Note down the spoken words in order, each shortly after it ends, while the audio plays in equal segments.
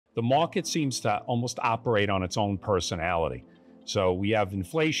the market seems to almost operate on its own personality. So we have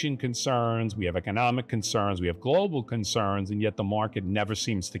inflation concerns, we have economic concerns, we have global concerns, and yet the market never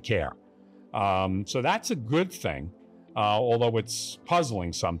seems to care. So that's a good thing, although it's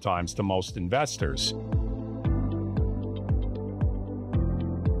puzzling sometimes to most investors.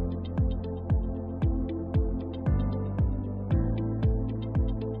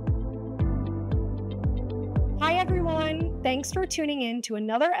 Hi, everyone. Thanks for tuning in to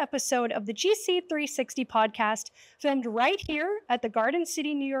another episode of the GC360 Podcast, filmed right here at the Garden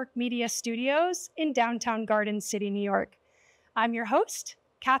City, New York Media Studios in downtown Garden City, New York. I'm your host,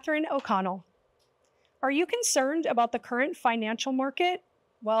 Katherine O'Connell. Are you concerned about the current financial market?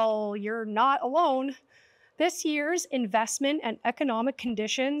 Well, you're not alone. This year's investment and economic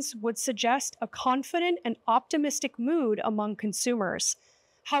conditions would suggest a confident and optimistic mood among consumers.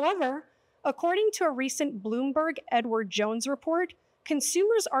 However, according to a recent Bloomberg Edward Jones report,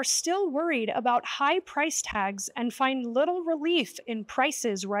 consumers are still worried about high price tags and find little relief in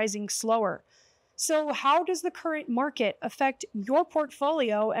prices rising slower. So how does the current market affect your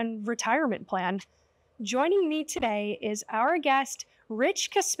portfolio and retirement plan? Joining me today is our guest, Rich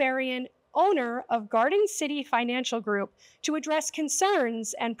Kasparian, owner of Garden City Financial Group, to address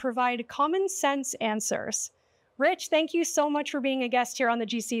concerns and provide common sense answers. Rich, thank you so much for being a guest here on the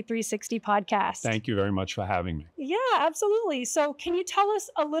GC360 Podcast. Thank you very much for having me. Yeah, absolutely. So can you tell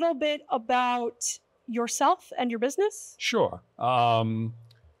us a little bit about yourself and your business? Sure.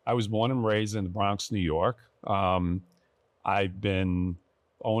 I was born and raised in the Bronx, New York. I've been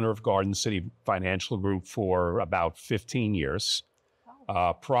owner of Garden City Financial Group for about 15 years.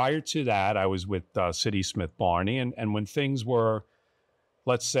 Prior to that, I was with City Smith Barney. And when things were,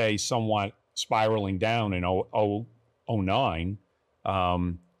 let's say, somewhat spiraling down in 2009,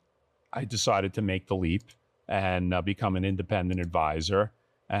 I decided to make the leap and become an independent advisor.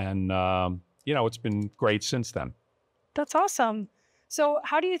 And, it's been great since then. That's awesome. So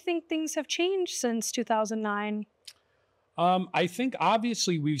how do you think things have changed since 2009? I think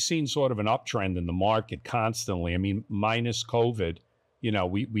obviously we've seen sort of an uptrend in the market constantly. I mean, minus COVID,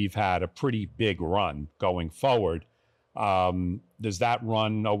 we've had a pretty big run going forward. Does that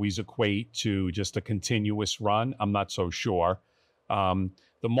run always equate to just a continuous run? I'm not so sure. The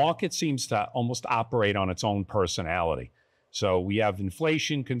market seems to almost operate on its own personality. So we have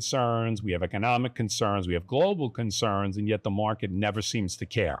inflation concerns, we have economic concerns, we have global concerns, and yet the market never seems to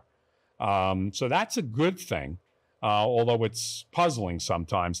care. So that's a good thing, although it's puzzling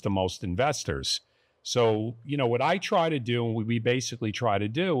sometimes to most investors. So, what I try to do, and we basically try to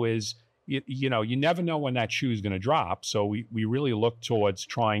do is, you never know when that shoe is going to drop. So we really look towards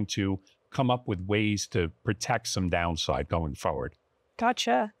trying to come up with ways to protect some downside going forward.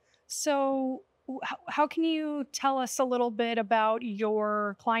 Gotcha. So how can you tell us a little bit about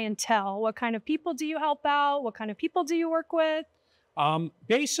your clientele? What kind of people do you help out? What kind of people do you work with?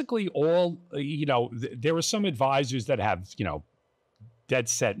 Basically there are some advisors that have, dead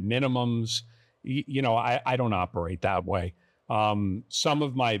set minimums. I don't operate that way. Some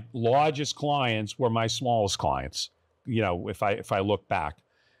of my largest clients were my smallest clients, if I look back.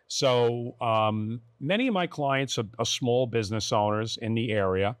 So many of my clients are small business owners in the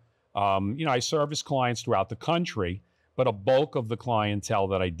area. I service clients throughout the country, but a bulk of the clientele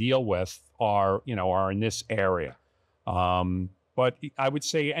that I deal with are in this area. But I would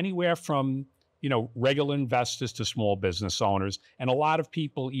say anywhere from, regular investors to small business owners, and a lot of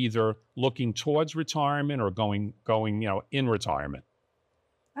people either looking towards retirement or going, in retirement.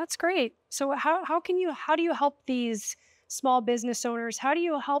 That's great. So how do you help these small business owners? How do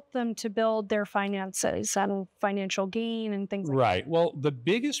you help them to build their finances and financial gain and things like that? Right. Well, the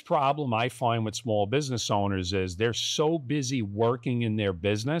biggest problem I find with small business owners is they're so busy working in their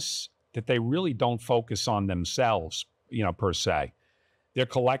business that they really don't focus on themselves, per se. They're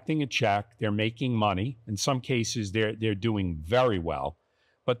collecting a check, they're making money. In some cases, they're doing very well.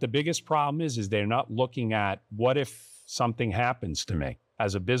 But the biggest problem is they're not looking at, what if something happens to me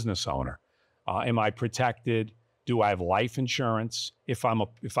as a business owner? Am I protected? Do I have life insurance? If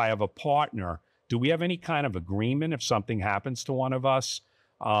I have a partner, do we have any kind of agreement if something happens to one of us?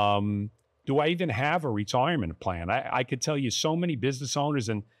 Do I even have a retirement plan? I could tell you so many business owners,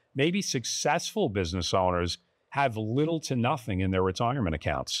 and maybe successful business owners, have little to nothing in their retirement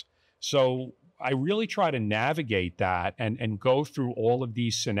accounts. So I really try to navigate that and go through all of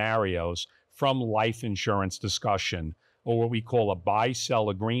these scenarios, from life insurance discussion, or what we call a buy-sell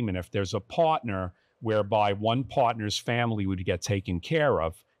agreement. If there's a partner whereby one partner's family would get taken care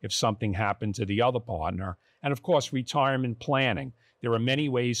of if something happened to the other partner. And of course, retirement planning. There are many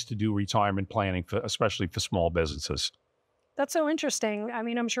ways to do retirement planning, especially for small businesses. That's so interesting. I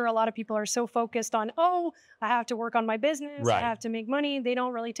mean, I'm sure a lot of people are so focused on, oh, I have to work on my business. I Right. have to make money. They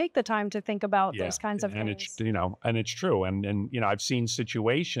don't really take the time to think about Yeah. those kinds of And things. it's, and it's true. And, I've seen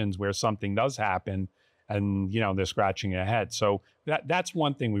situations where something does happen and, they're scratching their head. So that's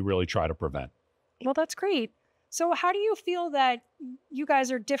one thing we really try to prevent. Well, that's great. So how do you feel that you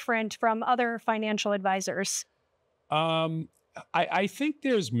guys are different from other financial advisors? I think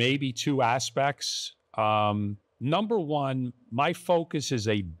there's maybe two aspects. Number one, my focus is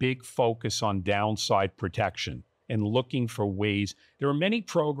a big focus on downside protection and looking for ways. There are many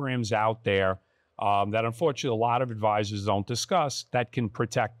programs out there that unfortunately a lot of advisors don't discuss that can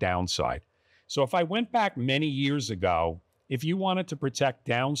protect downside. So if I went back many years ago, if you wanted to protect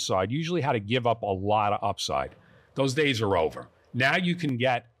downside, you usually had to give up a lot of upside. Those days are over. Now you can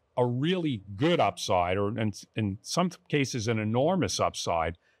get a really good upside, or in some cases an enormous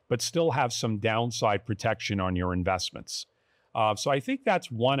upside, but still have some downside protection on your investments. So I think that's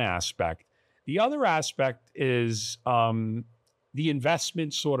one aspect. The other aspect is the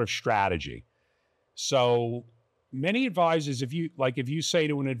investment sort of strategy. So many advisors, if you say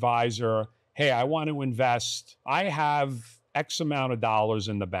to an advisor, hey, I want to invest, I have X amount of dollars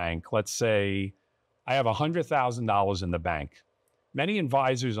in the bank. Let's say I have $100,000 in the bank. Many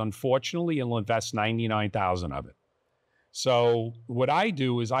advisors, unfortunately, will invest $99,000 of it. So what I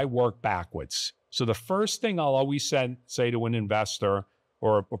do is I work backwards. So the first thing I'll always say to an investor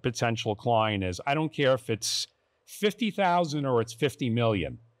or a potential client is, I don't care if it's 50,000 or it's 50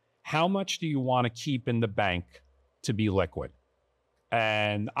 million. How much do you want to keep in the bank to be liquid?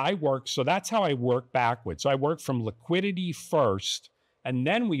 And so that's how I work backwards. So I work from liquidity first, and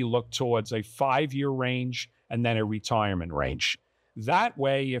then we look towards a 5-year range and then a retirement range. That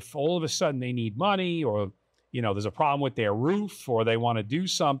way, if all of a sudden they need money, or there's a problem with their roof, or they want to do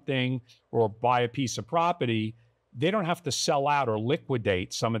something or buy a piece of property, they don't have to sell out or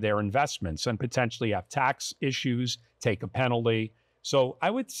liquidate some of their investments and potentially have tax issues, take a penalty. So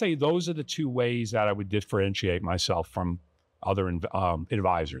I would say those are the two ways that I would differentiate myself from other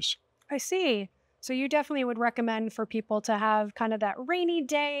advisors. I see. So you definitely would recommend for people to have kind of that rainy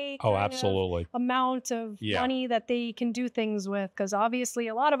day absolutely. amount of money that they can do things with. Because obviously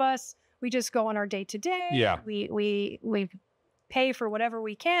a lot of us, we just go on our day to day. Yeah. We pay for whatever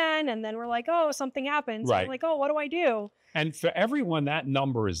we can. And then we're like, oh, something happens. Right. We're like, oh, what do I do? And for everyone, that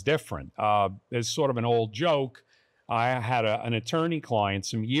number is different. There's sort of an old joke. I had an attorney client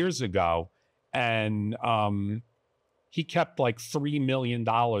some years ago, and he kept like $3 million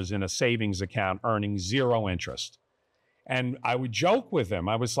in a savings account earning 0 interest. And I would joke with him.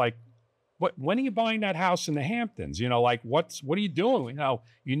 I was like, when are you buying that house in the Hamptons? What are you doing?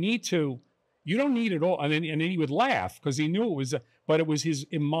 You don't need it all. And then he would laugh because he knew it was, but it was his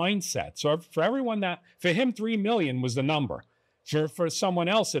mindset. So for everyone for him, 3 million was the number. For someone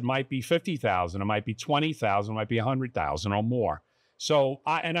else, it might be 50,000, it might be 20,000, it might be 100,000 or more. So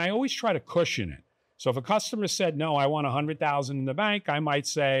I always try to cushion it. So if a customer said, no, I want 100,000 in the bank, I might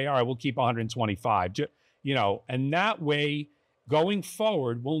say, all right, we'll keep 125, and that way going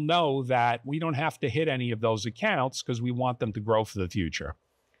forward, we'll know that we don't have to hit any of those accounts because we want them to grow for the future.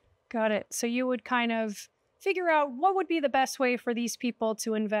 Got it. So you would kind of figure out what would be the best way for these people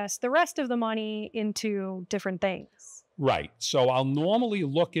to invest the rest of the money into different things. Right. So I'll normally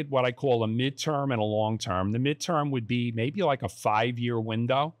look at what I call a midterm and a long term. The midterm would be maybe like a 5-year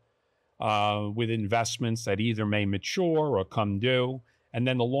window. With investments that either may mature or come due. And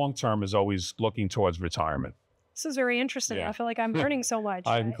then the long term is always looking towards retirement. This is very interesting. Yeah. I feel like I'm learning so much.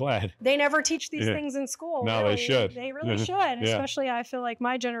 I'm glad. They never teach these things in school. No, really. They should. They really should. Especially I feel like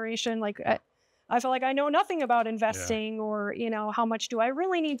my generation, I feel like I know nothing about investing or, how much do I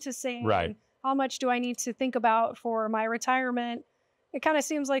really need to save? Right. How much do I need to think about for my retirement? It kind of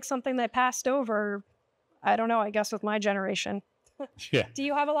seems like something that passed over, I don't know, I guess with my generation. Yeah. Do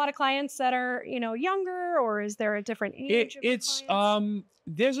you have a lot of clients that are, younger, or is there a different age?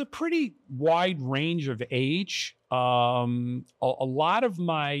 There's a pretty wide range of age. A lot of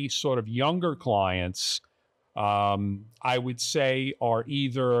my sort of younger clients, I would say, are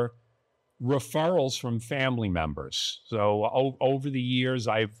either referrals from family members. So over the years,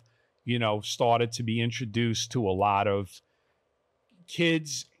 I've, started to be introduced to a lot of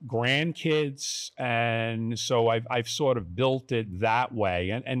kids, grandkids, and so I've sort of built it that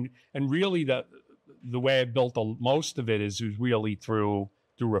way. And really the way I built most of it is really through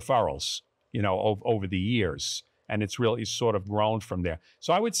referrals, over the years. And it's really sort of grown from there.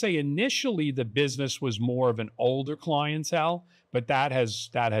 So I would say initially the business was more of an older clientele, but that has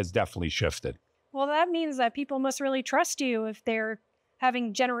definitely shifted. Well, that means that people must really trust you if they're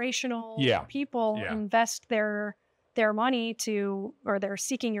having generational people invest their their money or they're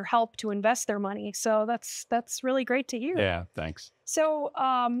seeking your help to invest their money. So that's really great to hear. Yeah, thanks. So,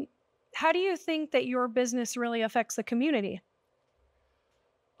 how do you think that your business really affects the community?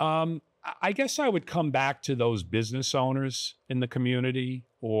 I guess I would come back to those business owners in the community,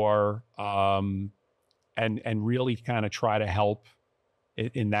 or and really kind of try to help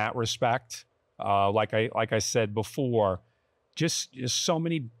in that respect. Like I said before, just so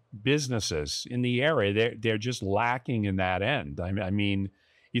many businesses in the area, they're just lacking in that end. I mean,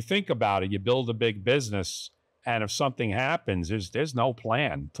 you think about it, you build a big business, and if something happens, there's no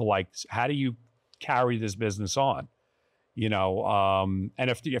plan to, like, how do you carry this business on? And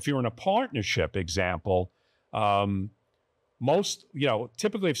if you're in a partnership, example,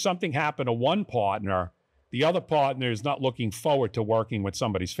 typically if something happened to one partner, the other partner is not looking forward to working with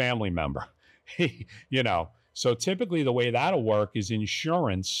somebody's family member. So typically the way that'll work is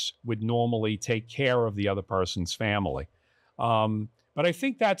insurance would normally take care of the other person's family. But I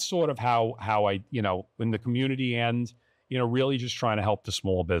think that's sort of how I, in the community end, really just trying to help the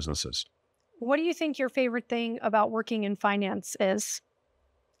small businesses. What do you think your favorite thing about working in finance is?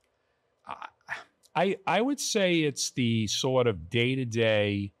 I would say it's the sort of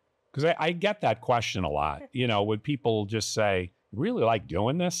day-to-day, because I get that question a lot, would people just say, really like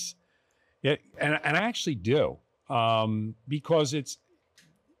doing this? Yeah, and I actually do, because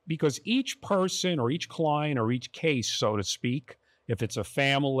each person or each client or each case, so to speak, if it's a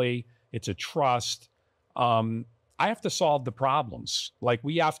family, it's a trust, I have to solve the problems. Like,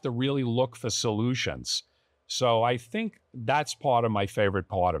 we have to really look for solutions. So I think that's part of my favorite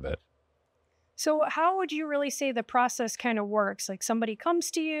part of it. So how would you really say the process kind of works? Like, somebody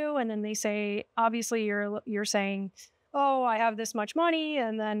comes to you and then they say, obviously you're saying, oh, I have this much money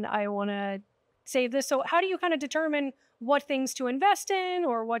and then I want to save this. So how do you kind of determine what things to invest in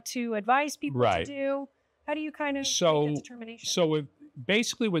or what to advise people to do? How do you kind of make that determination? So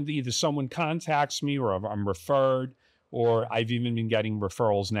basically, when either someone contacts me or I'm referred, or I've even been getting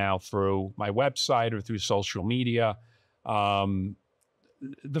referrals now through my website or through social media,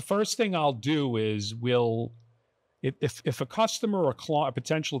 the first thing I'll do is if a customer or a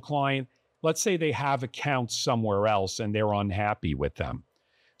potential client, let's say they have accounts somewhere else and they're unhappy with them.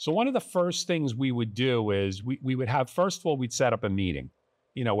 So one of the first things we would do is we would have, first of all, we'd set up a meeting,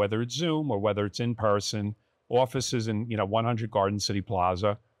 whether it's Zoom or whether it's in person, offices in, 100 Garden City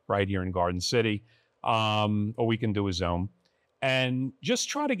Plaza right here in Garden City, or we can do a Zoom, and just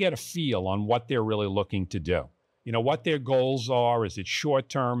try to get a feel on what they're really looking to do. What their goals are. Is it short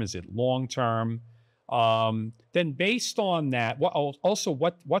term? Is it long term? Then based on that,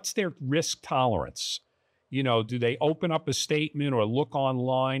 what's their risk tolerance? Do they open up a statement or look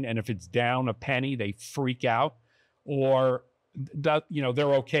online, and if it's down a penny, they freak out, or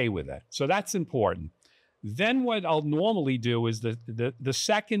they're okay with it? So that's important. Then what I'll normally do is the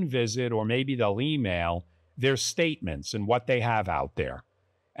second visit, or maybe they'll email their statements and what they have out there.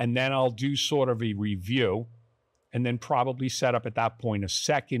 And then I'll do sort of a review, and then probably set up at that point a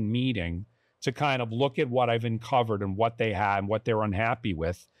second meeting to kind of look at what I've uncovered and what they have and what they're unhappy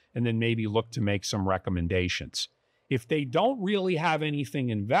with, and then maybe look to make some recommendations. If they don't really have anything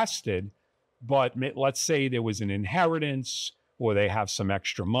invested, but let's say there was an inheritance or they have some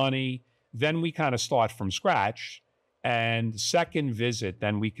extra money, then we kind of start from scratch. And second visit,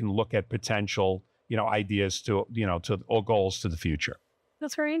 then we can look at potential, ideas or goals to the future.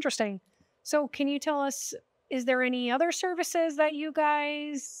 That's very interesting. So can you tell us, is there any other services that you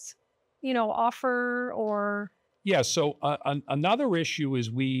guys, offer or? Yeah. So another issue is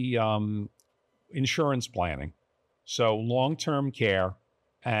insurance planning. So long-term care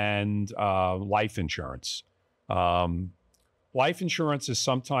and life insurance. Life insurance is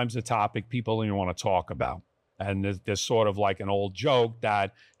sometimes a topic people don't even want to talk about. And there's sort of like an old joke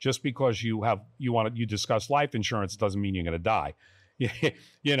that just because you discuss life insurance doesn't mean you're going to die.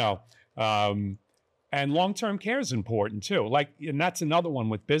 And long-term care is important too. And that's another one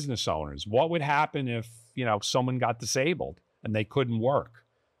with business owners. What would happen if, someone got disabled and they couldn't work,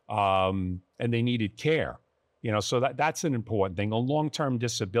 and they needed care? So that's an important thing. A long-term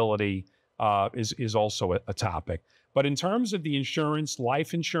disability is also a topic. But in terms of the insurance,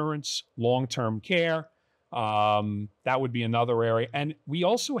 life insurance, long-term care, that would be another area. And we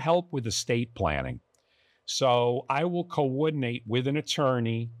also help with estate planning. So I will coordinate with an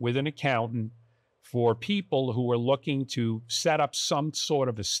attorney, with an accountant, for people who are looking to set up some sort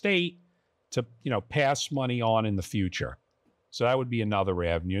of estate to, pass money on in the future. So that would be another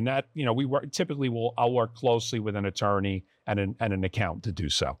avenue. And that, I'll work closely with an attorney and an accountant to do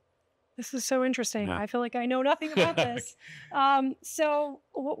so. This is so interesting. Yeah. I feel like I know nothing about this. So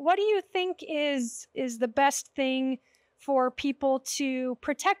what do you think is the best thing for people to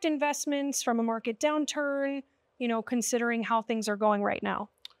protect investments from a market downturn, considering how things are going right now?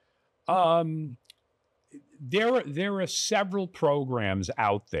 There are several programs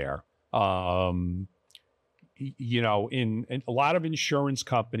out there. In a lot of insurance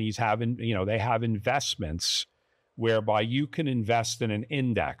companies they have investments whereby you can invest in an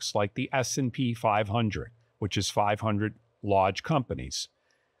index like the S&P 500, which is 500 large companies,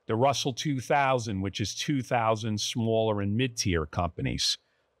 the Russell 2000, which is 2,000 smaller and mid-tier companies.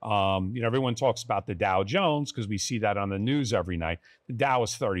 Everyone talks about the Dow Jones because we see that on the news every night. The Dow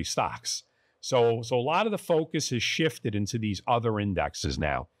is 30 stocks. So a lot of the focus has shifted into these other indexes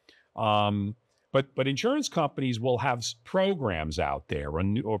now. But insurance companies will have programs out there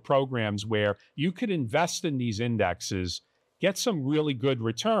or programs where you could invest in these indexes, get some really good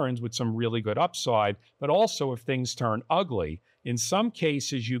returns with some really good upside, but also if things turn ugly, in some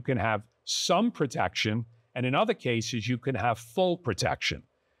cases you can have some protection, and in other cases you can have full protection.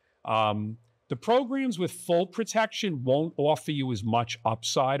 The programs with full protection won't offer you as much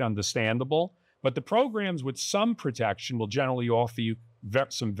upside, understandable, but the programs with some protection will generally offer you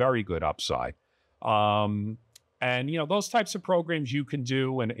some very good upside. Those types of programs you can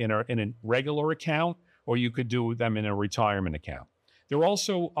do in a regular account, or you could do them in a retirement account. There are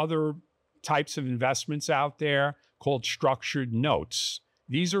also other types of investments out there called structured notes.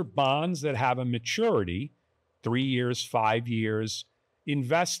 These are bonds that have a maturity, 3 years, 5 years.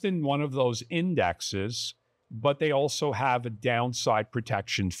 Invest in one of those indexes, but they also have a downside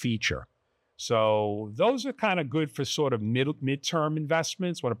protection feature. So those are kind of good for sort of midterm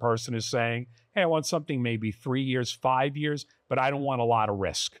investments when a person is saying, hey, I want something maybe 3 years, 5 years, but I don't want a lot of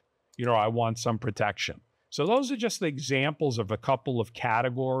risk. I want some protection. So those are just the examples of a couple of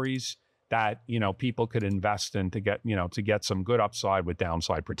categories that, people could invest in to get some good upside with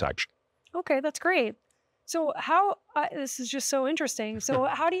downside protection. Okay, that's great. So this is just so interesting. So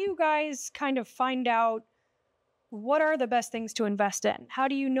how do you guys kind of find out what are the best things to invest in? How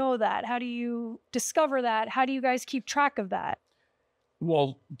do you know that? How do you discover that? How do you guys keep track of that?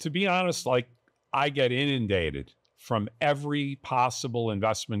 Well, to be honest, I get inundated from every possible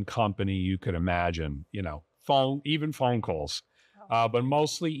investment company you could imagine, even phone calls, but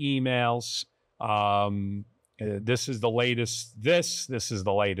mostly emails. This is the latest this is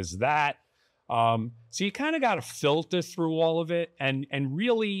the latest that. So you kind of got to filter through all of it. And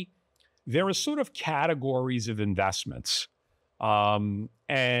really, there are sort of categories of investments. And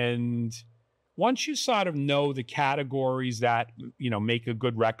once you sort of know the categories that, make a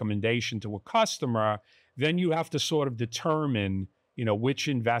good recommendation to a customer, then you have to sort of determine, which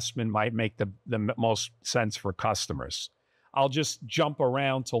investment might make the most sense for customers. I'll just jump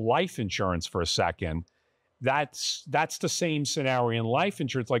around to life insurance for a second. That's the same scenario in life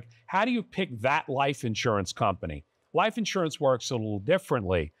insurance. Like, how do you pick that life insurance company? Life insurance works a little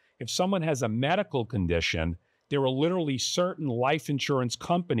differently. If someone has a medical condition, there are literally certain life insurance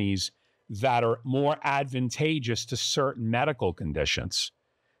companies that are more advantageous to certain medical conditions.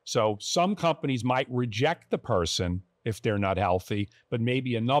 So some companies might reject the person if they're not healthy, but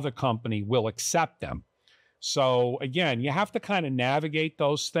maybe another company will accept them. So again, you have to kind of navigate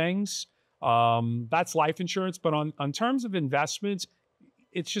those things. That's life insurance. But on terms of investments,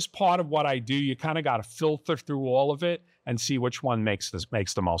 it's just part of what I do. You kind of got to filter through all of it and see which one makes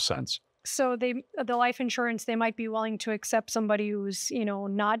the most sense. So the life insurance, they might be willing to accept somebody who's,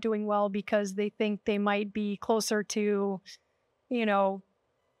 not doing well because they think they might be closer to,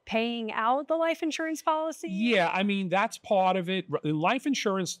 paying out the life insurance policy? Yeah, I mean, that's part of it. In life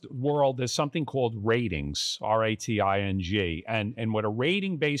insurance world, there's something called ratings, rating. And what a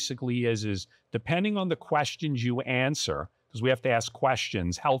rating basically is depending on the questions you answer, because we have to ask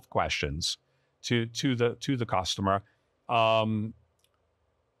questions, health questions to the customer,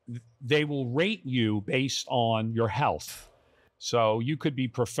 they will rate you based on your health. So you could be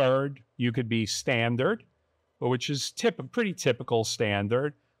preferred, you could be standard, which is pretty typical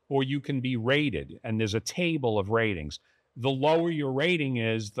standard, or you can be rated, and there's a table of ratings. The lower your rating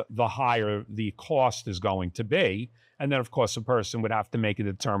is, the higher the cost is going to be. And then, of course, a person would have to make a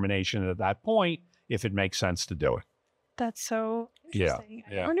determination at that point if it makes sense to do it. That's so interesting.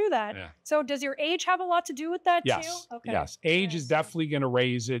 Yeah. I never knew that. Yeah. So does your age have a lot to do with that too? Okay. Yes. Age is definitely going to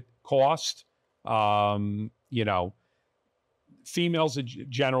raise it. Cost, females are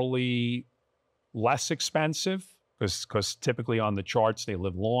generally less expensive because typically on the charts they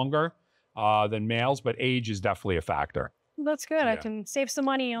live longer than males, but age is definitely a factor. That's good. Yeah. I can save some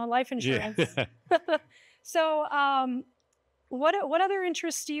money on life insurance. Yeah. So what other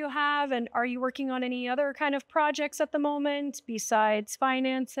interests do you have? And are you working on any other kind of projects at the moment besides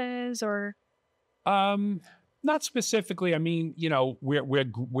finances or? Not specifically. I mean,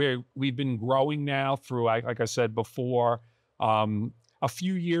 we've been growing now through, like I said before, a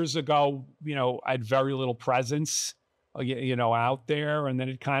few years ago, I had very little presence, out there. And then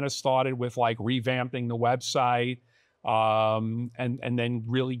it kind of started with like revamping the website, and then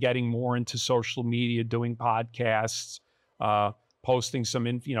really getting more into social media, doing podcasts, posting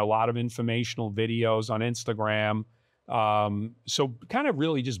a lot of informational videos on Instagram. So kind of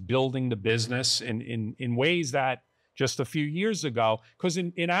really just building the business in ways that just a few years ago, because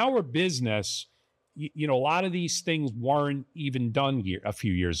in our business, a lot of these things weren't even done a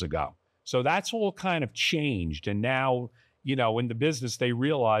few years ago. So that's all kind of changed. And now, in the business, they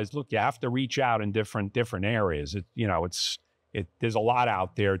realize, look, you have to reach out in different areas. There's a lot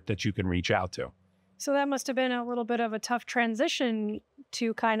out there that you can reach out to. So that must have been a little bit of a tough transition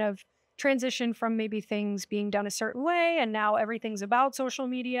to kind of transition from maybe things being done a certain way, and now everything's about social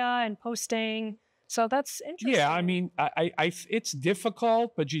media and posting. So that's interesting. Yeah, I mean, it's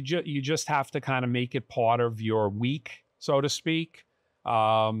difficult, but you just have to kind of make it part of your week, so to speak.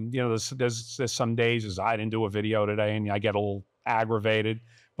 There's some days as I didn't do a video today, and I get a little aggravated.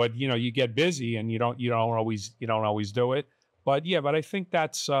 But you get busy, and you don't always do it. But I think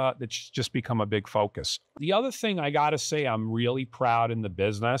that's just become a big focus. The other thing I got to say, I'm really proud in the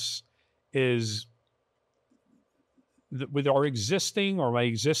business is with our my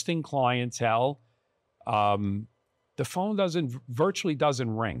existing clientele, the phone virtually doesn't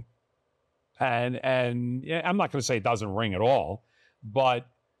ring. And I'm not going to say it doesn't ring at all, but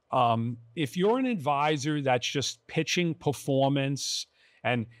if you're an advisor that's just pitching performance,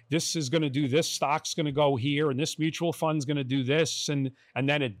 and this is going to do this, stock's going to go here, and this mutual fund's going to do this, and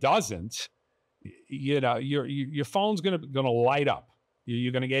then it doesn't, your phone's going to light up.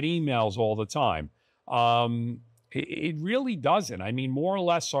 You're going to get emails all the time. It really doesn't. I mean, more or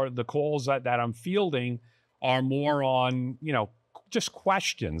less, the calls that I'm fielding are more on, just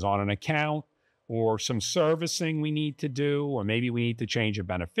questions on an account or some servicing we need to do, or maybe we need to change a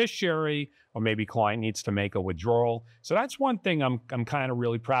beneficiary, or maybe client needs to make a withdrawal. So that's one thing I'm kind of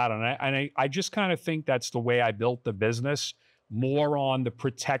really proud of. And I just kind of think that's the way I built the business, more on the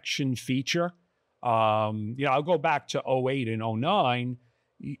protection feature. I'll go back to 08 and 09.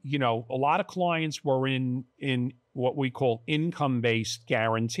 A lot of clients were in what we call income-based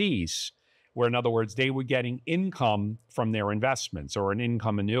guarantees, where in other words, they were getting income from their investments or an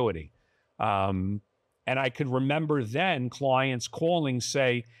income annuity. And I could remember then clients calling,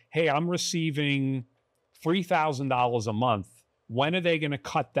 say, hey, I'm receiving $3,000 a month. When are they going to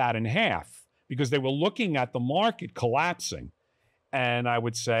cut that in half? Because they were looking at the market collapsing. And I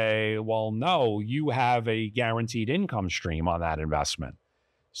would say, well, no, you have a guaranteed income stream on that investment.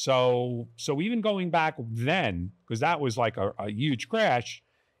 So even going back then, because that was like a huge crash,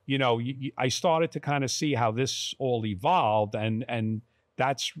 I started to kind of see how this all evolved, and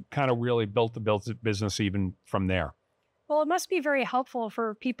that's kind of really built the business even from there. Well, it must be very helpful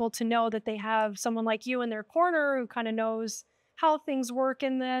for people to know that they have someone like you in their corner who kind of knows how things work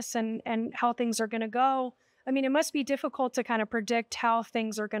in this and how things are going to go. I mean, it must be difficult to kind of predict how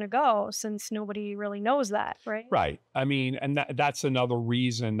things are going to go since nobody really knows that, right? Right. I mean, and that's another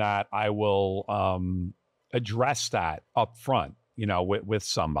reason that I will address that up front, with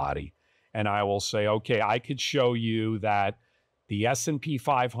somebody. And I will say, okay, I could show you that the S&P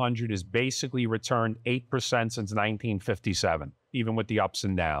 500 has basically returned 8% since 1957, even with the ups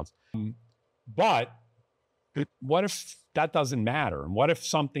and downs. But what if that doesn't matter? And what if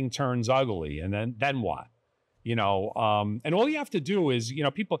something turns ugly? And then what? And all you have to do is,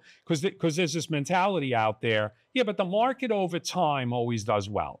 people, because there's this mentality out there, but the market over time always does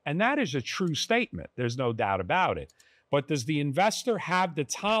well. And that is a true statement. There's no doubt about it. But does the investor have the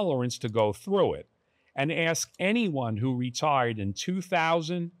tolerance to go through it? And ask anyone who retired in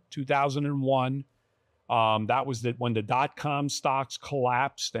 2000, 2001, that was when the dot-com stocks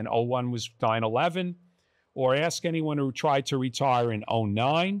collapsed, and 01 was 9/11, or ask anyone who tried to retire in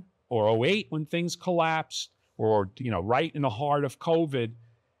 09 or 08 when things collapsed, or, right in the heart of COVID,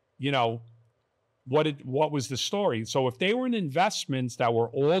 what was the story? So if they were in investments that were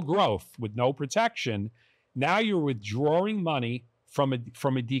all growth with no protection, now you're withdrawing money from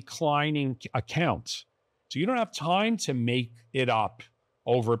a declining account. So you don't have time to make it up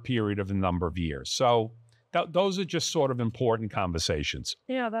over a period of a number of years. So those are just sort of important conversations.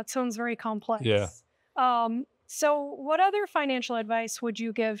 Yeah, that sounds very complex. Yeah. So what other financial advice would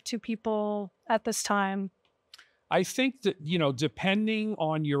you give to people at this time? I think that, depending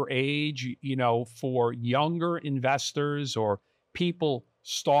on your age, for younger investors or people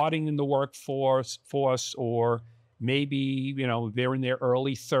starting in the workforce, or maybe, they're in their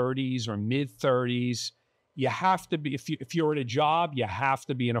early 30s or mid 30s, you have to be, if you're at a job, you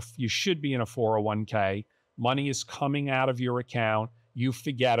should be in a 401k. Money is coming out of your account. You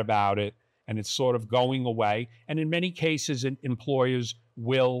forget about it and it's sort of going away. And in many cases, employers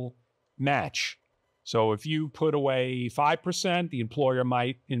will match. So if you put away 5%, the employer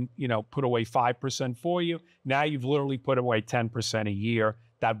might, put away 5% for you. Now you've literally put away 10% a year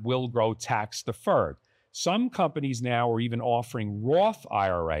that will grow tax deferred. Some companies now are even offering Roth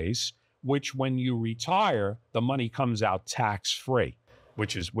IRAs, which when you retire, the money comes out tax-free,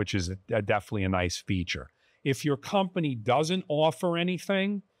 which is definitely a nice feature. If your company doesn't offer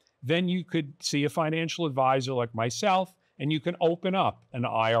anything, then you could see a financial advisor like myself, and you can open up an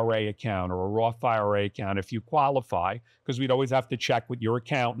IRA account or a Roth IRA account if you qualify, because we'd always have to check with your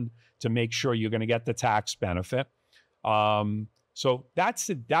accountant to make sure you're going to get the tax benefit. So that's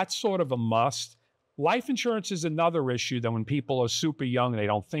sort of a must. Life insurance is another issue that when people are super young, they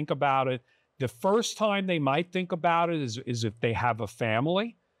don't think about it. The first time they might think about it is if they have a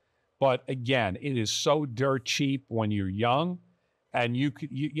family. But again, it is so dirt cheap when you're young. And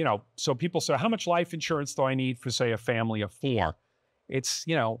so people say, how much life insurance do I need for, say, a family of 4? It's,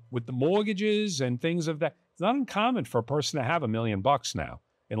 with the mortgages and things of that, it's not uncommon for a person to have $1 million now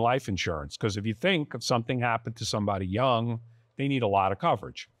in life insurance. Because if you think of something happened to somebody young, they need a lot of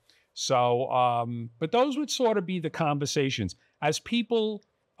coverage. So, but those would sort of be the conversations. As people,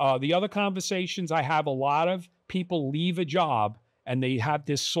 the other conversations I have, a lot of people leave a job and they have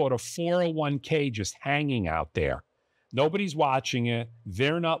this sort of 401k just hanging out there. Nobody's watching it.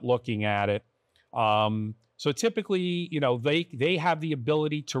 They're not looking at it. So typically, they have the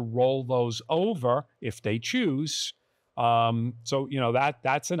ability to roll those over if they choose. So,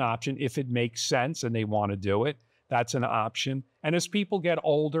 that's an option. If it makes sense and they want to do it, that's an option. And as people get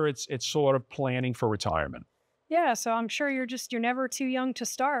older, it's sort of planning for retirement. Yeah, so I'm sure you're never too young to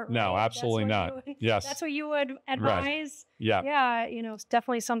start. Right? No, absolutely not. Yes. That's what you would advise. Right. Yeah. Yeah, it's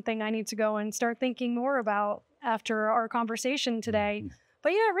definitely something I need to go and start thinking more about after our conversation today.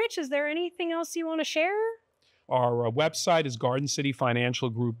 But yeah, Rich, is there anything else you want to share? Our website is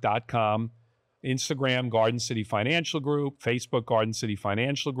gardencityfinancialgroup.com, Instagram, Garden City Financial Group, Facebook, Garden City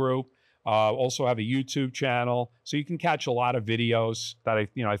Financial Group. Also have a YouTube channel, so you can catch a lot of videos that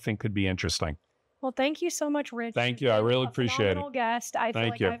I think could be interesting. Well, thank you so much, Rich. Thank you. I really appreciate it. Guest. I feel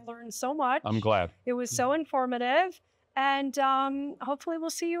like I've learned so much. I'm glad. It was so informative. And hopefully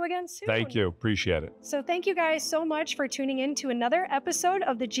we'll see you again soon. Thank you. Appreciate it. So thank you guys so much for tuning in to another episode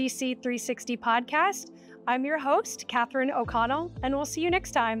of the GC360 Podcast. I'm your host, Katherine O'Connell, and we'll see you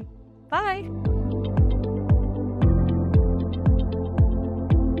next time. Bye.